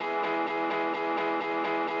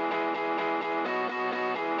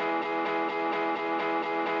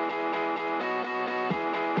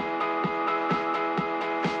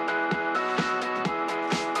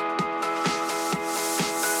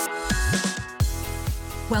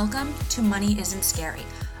Welcome to Money Isn't Scary,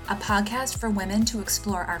 a podcast for women to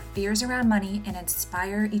explore our fears around money and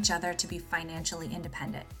inspire each other to be financially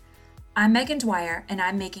independent. I'm Megan Dwyer, and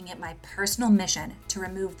I'm making it my personal mission to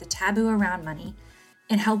remove the taboo around money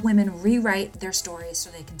and help women rewrite their stories so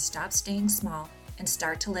they can stop staying small and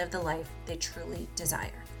start to live the life they truly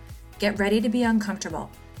desire. Get ready to be uncomfortable.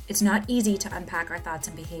 It's not easy to unpack our thoughts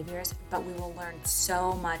and behaviors, but we will learn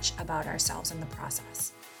so much about ourselves in the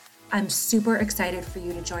process. I'm super excited for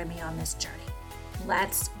you to join me on this journey.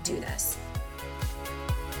 Let's do this.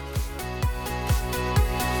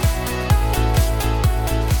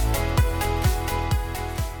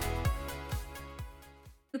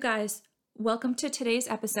 You guys, welcome to today's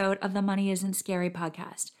episode of the Money Isn't Scary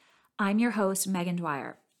podcast. I'm your host, Megan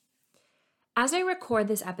Dwyer. As I record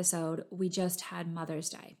this episode, we just had Mother's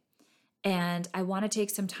Day. And I want to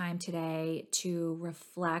take some time today to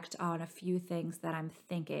reflect on a few things that I'm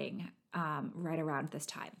thinking right around this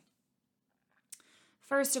time.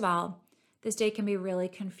 First of all, this day can be really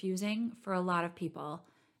confusing for a lot of people,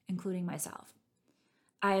 including myself.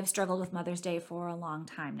 I have struggled with Mother's Day for a long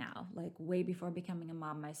time now, like way before becoming a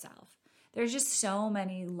mom myself. There's just so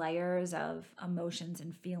many layers of emotions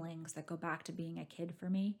and feelings that go back to being a kid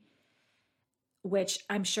for me, which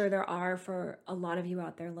I'm sure there are for a lot of you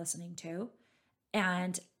out there listening too.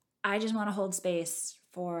 And I just want to hold space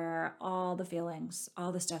for all the feelings,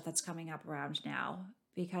 all the stuff that's coming up around now,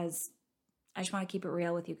 because I just want to keep it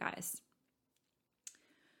real with you guys.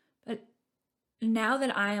 But now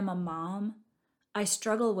that I am a mom, I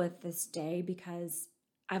struggle with this day because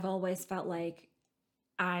I've always felt like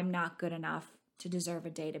I'm not good enough to deserve a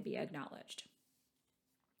day to be acknowledged.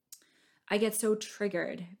 I get so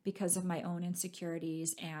triggered because of my own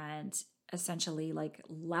insecurities and essentially like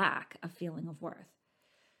lack of feeling of worth.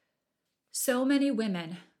 So many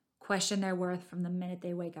women question their worth from the minute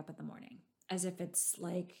they wake up in the morning, as if it's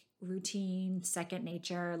like routine, second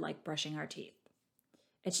nature, like brushing our teeth.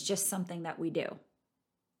 It's just something that we do.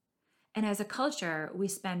 And as a culture, we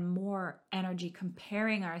spend more energy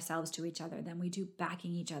comparing ourselves to each other than we do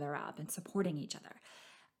backing each other up and supporting each other.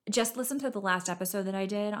 Just listen to the last episode that I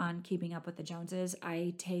did on Keeping Up with the Joneses.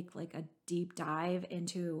 I take like a deep dive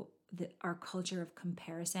into our culture of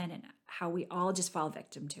comparison and how we all just fall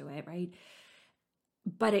victim to it, right?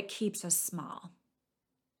 But it keeps us small.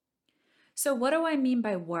 So what do I mean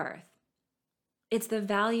by worth? It's the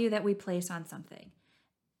value that we place on something.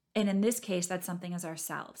 And in this case, that something is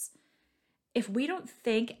ourselves. If we don't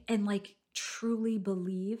think and like truly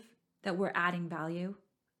believe that we're adding value,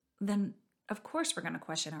 then of course we're going to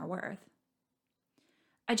question our worth.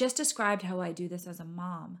 I just described how I do this as a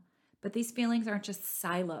mom, but these feelings aren't just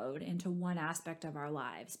siloed into one aspect of our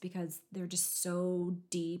lives because they're just so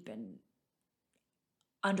deep and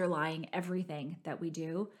underlying everything that we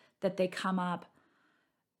do that they come up,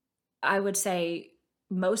 I would say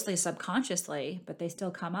mostly subconsciously, but they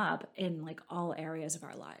still come up in like all areas of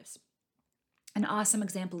our lives. An awesome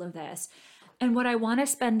example of this, and what I want to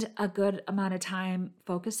spend a good amount of time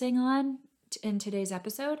focusing on in today's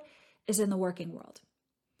episode is in the working world.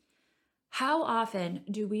 How often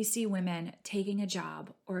do we see women taking a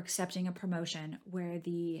job or accepting a promotion where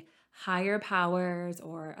the higher powers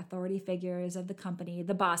or authority figures of the company,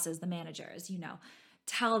 the bosses, the managers,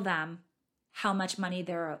 tell them how much money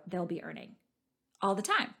they'll be earning all the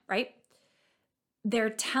time, right? They're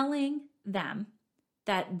telling them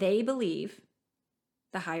that they believe,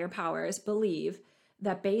 the higher powers believe,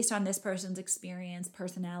 that based on this person's experience,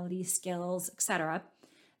 personality, skills, etc.,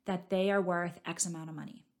 that they are worth X amount of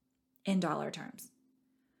money in dollar terms.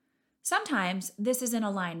 Sometimes this is in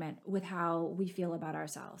alignment with how we feel about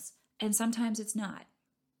ourselves, and sometimes it's not.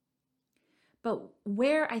 But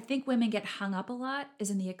where I think women get hung up a lot is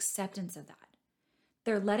in the acceptance of that.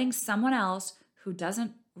 They're letting someone else who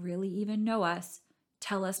doesn't really even know us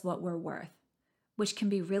tell us what we're worth, which can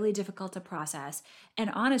be really difficult to process, and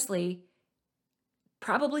honestly,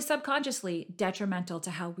 probably subconsciously detrimental to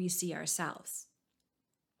how we see ourselves.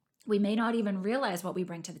 We may not even realize what we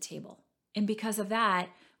bring to the table. And because of that,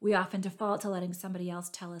 we often default to letting somebody else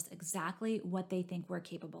tell us exactly what they think we're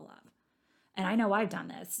capable of. And I know I've done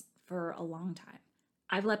this for a long time.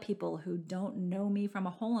 I've let people who don't know me from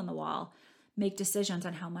a hole in the wall make decisions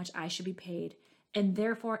on how much I should be paid and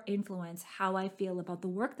therefore influence how I feel about the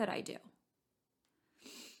work that I do.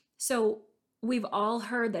 So we've all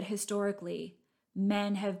heard that historically,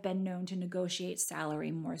 men have been known to negotiate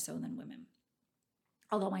salary more so than women.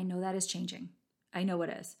 Although I know that is changing. I know it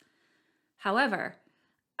is. However,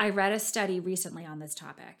 I read a study recently on this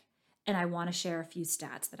topic, and I want to share a few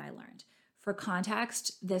stats that I learned. For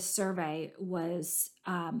context, this was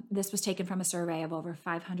taken from a survey of over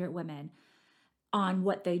 500 women on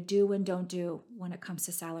what they do and don't do when it comes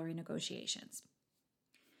to salary negotiations.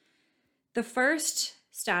 The first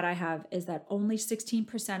stat I have is that only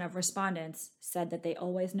 16% of respondents said that they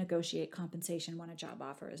always negotiate compensation when a job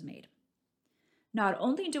offer is made. Not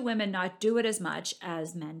only do women not do it as much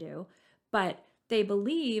as men do, but they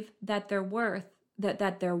believe that their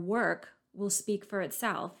work will speak for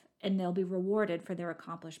itself and they'll be rewarded for their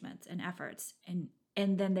accomplishments and efforts. And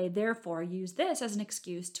then they therefore use this as an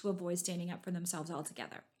excuse to avoid standing up for themselves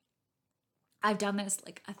altogether. I've done this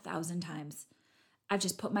like 1,000 times. I've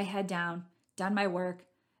just put my head down, done my work,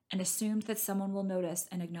 and assumed that someone will notice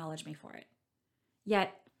and acknowledge me for it.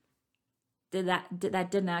 Yet, that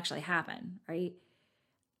didn't actually happen, right?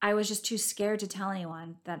 I was just too scared to tell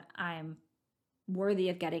anyone that I'm worthy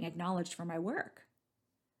of getting acknowledged for my work.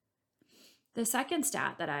 The second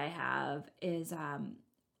stat that I have is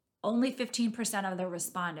only 15% of the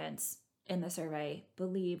respondents in the survey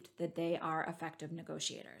believed that they are effective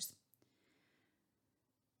negotiators.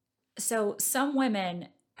 So some women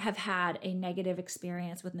have had a negative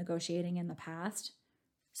experience with negotiating in the past.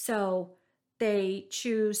 So they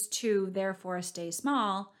choose to therefore stay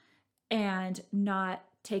small and not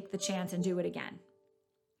take the chance and do it again.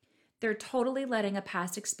 They're totally letting a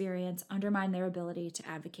past experience undermine their ability to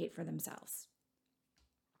advocate for themselves.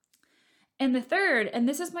 And the third, and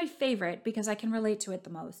this is my favorite because I can relate to it the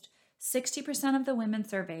most, 60% of the women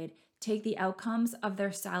surveyed take the outcomes of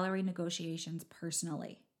their salary negotiations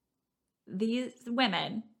personally. These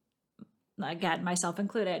women, again, myself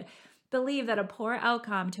included, believe that a poor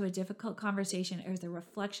outcome to a difficult conversation is a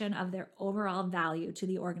reflection of their overall value to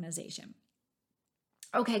the organization.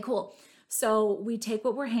 Okay, cool. So we take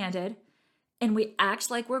what we're handed and we act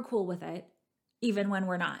like we're cool with it, even when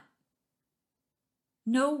we're not.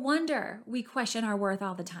 No wonder we question our worth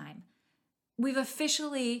all the time. We've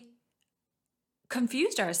officially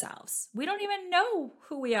confused ourselves. We don't even know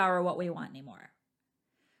who we are or what we want anymore.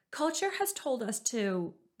 Culture has told us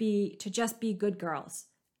to just be good girls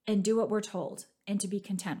and do what we're told and to be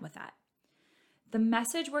content with that. The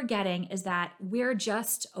message we're getting is that we're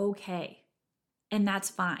just okay, and that's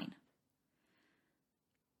fine.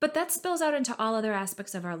 But that spills out into all other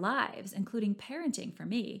aspects of our lives, including parenting for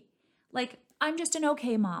me. Like, I'm just an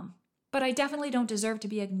okay mom, but I definitely don't deserve to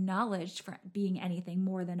be acknowledged for being anything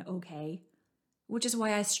more than okay, which is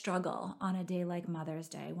why I struggle on a day like Mother's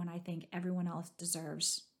Day when I think everyone else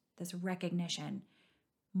deserves this recognition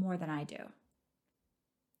more than I do.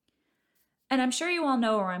 And I'm sure you all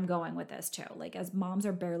know where I'm going with this too, like as moms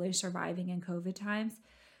are barely surviving in COVID times.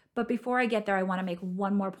 But before I get there, I want to make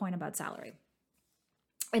one more point about salary.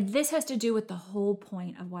 And this has to do with the whole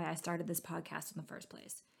point of why I started this podcast in the first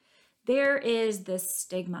place. There is this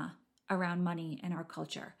stigma around money in our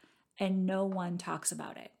culture, and no one talks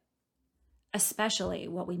about it, especially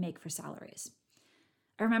what we make for salaries.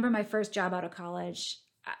 I remember my first job out of college.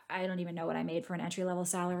 I don't even know what I made for an entry-level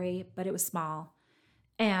salary, but it was small.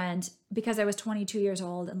 And because I was 22 years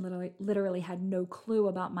old and literally had no clue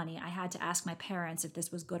about money, I had to ask my parents if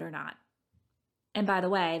this was good or not. And by the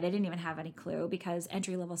way, they didn't even have any clue because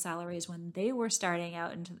entry-level salaries when they were starting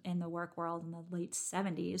out in the work world in the late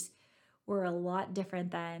 70s were a lot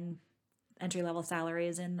different than entry-level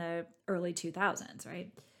salaries in the early 2000s,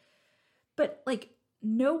 right? But like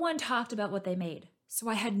no one talked about what they made, so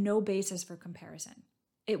I had no basis for comparison.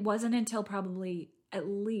 It wasn't until probably at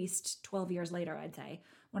least 12 years later, I'd say,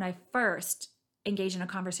 when I first engaged in a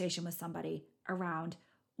conversation with somebody around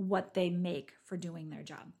what they make for doing their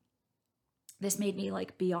job. This made me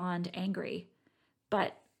like beyond angry,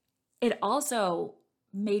 but it also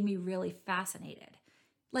made me really fascinated.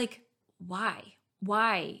 Like, why?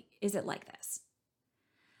 Why is it like this?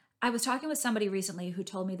 I was talking with somebody recently who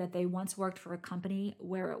told me that they once worked for a company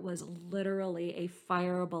where it was literally a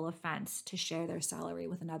fireable offense to share their salary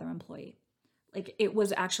with another employee. Like it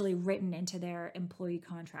was actually written into their employee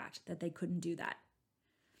contract that they couldn't do that.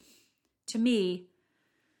 To me,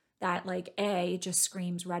 that like A, just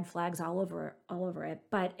screams red flags all over it,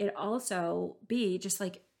 but it also B, just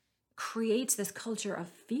like creates this culture of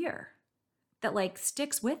fear that like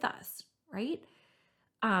sticks with us, right?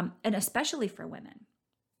 And especially for women.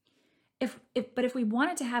 But if we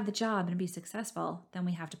wanted to have the job and be successful, then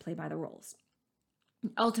we have to play by the rules.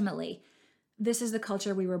 Ultimately, this is the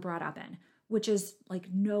culture we were brought up in, which is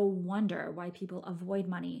like no wonder why people avoid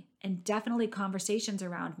money and definitely conversations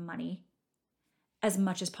around money as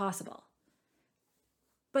much as possible.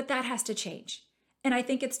 But that has to change. And I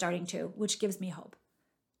think it's starting to, which gives me hope.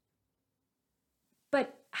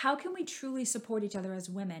 But how can we truly support each other as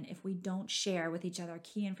women if we don't share with each other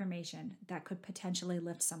key information that could potentially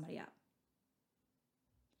lift somebody up?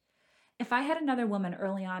 if I had another woman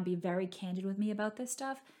early on be very candid with me about this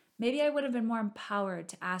stuff, maybe I would have been more empowered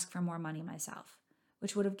to ask for more money myself,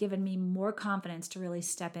 which would have given me more confidence to really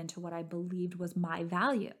step into what I believed was my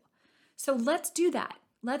value. So let's do that.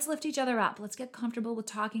 Let's lift each other up. Let's get comfortable with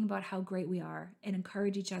talking about how great we are and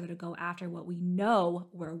encourage each other to go after what we know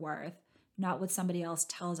we're worth, not what somebody else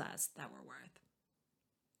tells us that we're worth.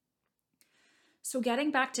 So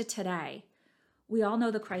getting back to today, we all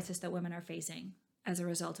know the crisis that women are facing as a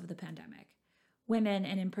result of the pandemic. Women,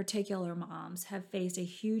 and in particular moms, have faced a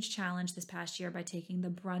huge challenge this past year by taking the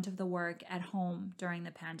brunt of the work at home during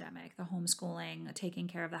the pandemic, the homeschooling, taking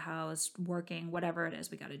care of the house, working, whatever it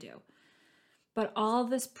is we got to do. But all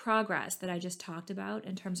this progress that I just talked about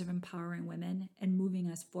in terms of empowering women and moving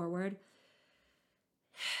us forward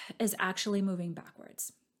is actually moving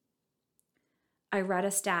backwards. I read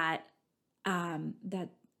a stat that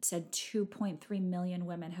said 2.3 million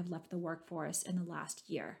women have left the workforce in the last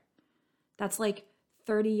year. That's like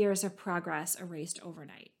 30 years of progress erased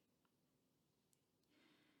overnight.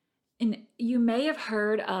 And you may have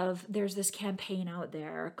heard of, there's this campaign out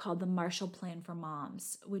there called the Marshall Plan for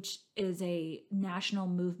Moms, which is a national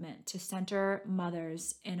movement to center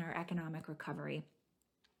mothers in our economic recovery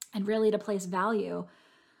and really to place value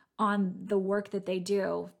on the work that they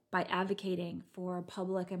do by advocating for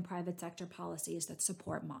public and private sector policies that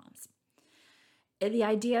support moms. The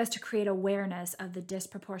idea is to create awareness of the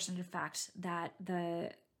disproportionate effect that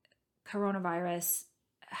the coronavirus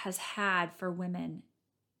has had for women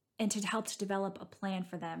and to help to develop a plan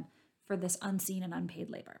for them for this unseen and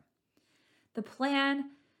unpaid labor. The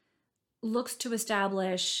plan looks to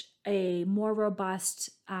establish a more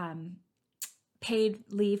robust paid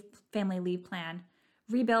leave, family leave plan,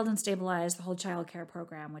 rebuild and stabilize the whole child care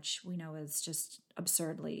program, which we know is just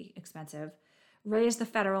absurdly expensive, raise the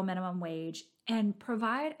federal minimum wage, and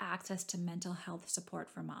provide access to mental health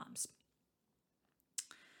support for moms.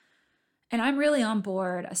 And I'm really on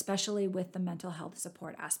board, especially with the mental health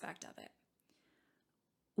support aspect of it.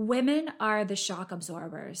 Women are the shock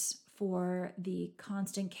absorbers for the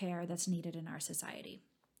constant care that's needed in our society,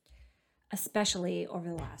 especially over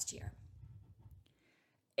the last year.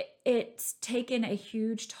 It's taken a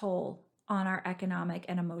huge toll on our economic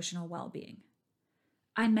and emotional well-being.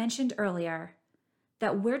 I mentioned earlier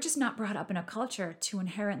that we're just not brought up in a culture to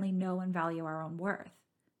inherently know and value our own worth.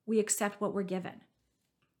 We accept what we're given.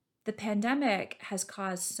 The pandemic has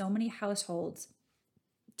caused so many households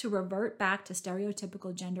to revert back to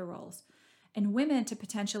stereotypical gender roles and women to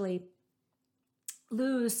potentially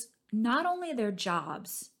lose not only their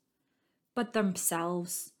jobs, but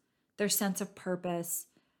themselves, their sense of purpose,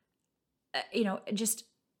 just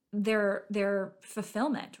their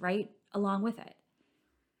fulfillment, right? Along with it.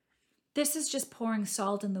 This is just pouring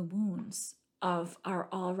salt in the wounds of our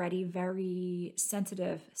already very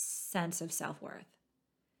sensitive sense of self-worth.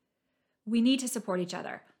 We need to support each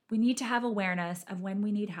other. We need to have awareness of when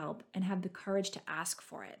we need help and have the courage to ask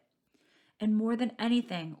for it. And more than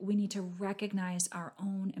anything, we need to recognize our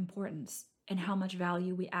own importance and how much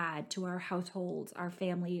value we add to our households, our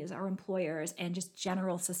families, our employers, and just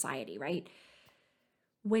general society, right?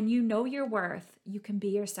 When you know your worth, you can be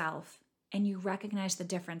yourself and you recognize the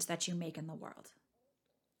difference that you make in the world.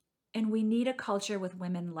 And we need a culture with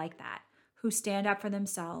women like that, who stand up for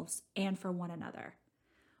themselves and for one another.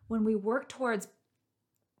 When we work towards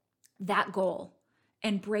that goal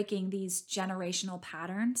and breaking these generational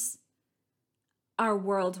patterns, our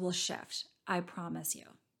world will shift. I promise you.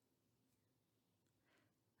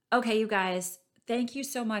 Okay, you guys, thank you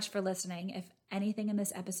so much for listening. If anything in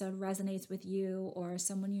this episode resonates with you or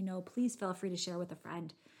someone you know, please feel free to share with a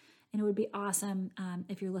friend. And it would be awesome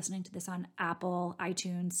if you're listening to this on Apple,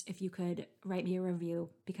 iTunes, if you could write me a review,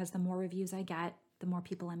 because the more reviews I get, the more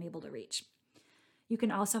people I'm able to reach. You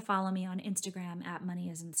can also follow me on Instagram at Money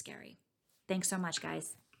Isn't Scary. Thanks so much,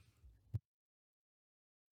 guys.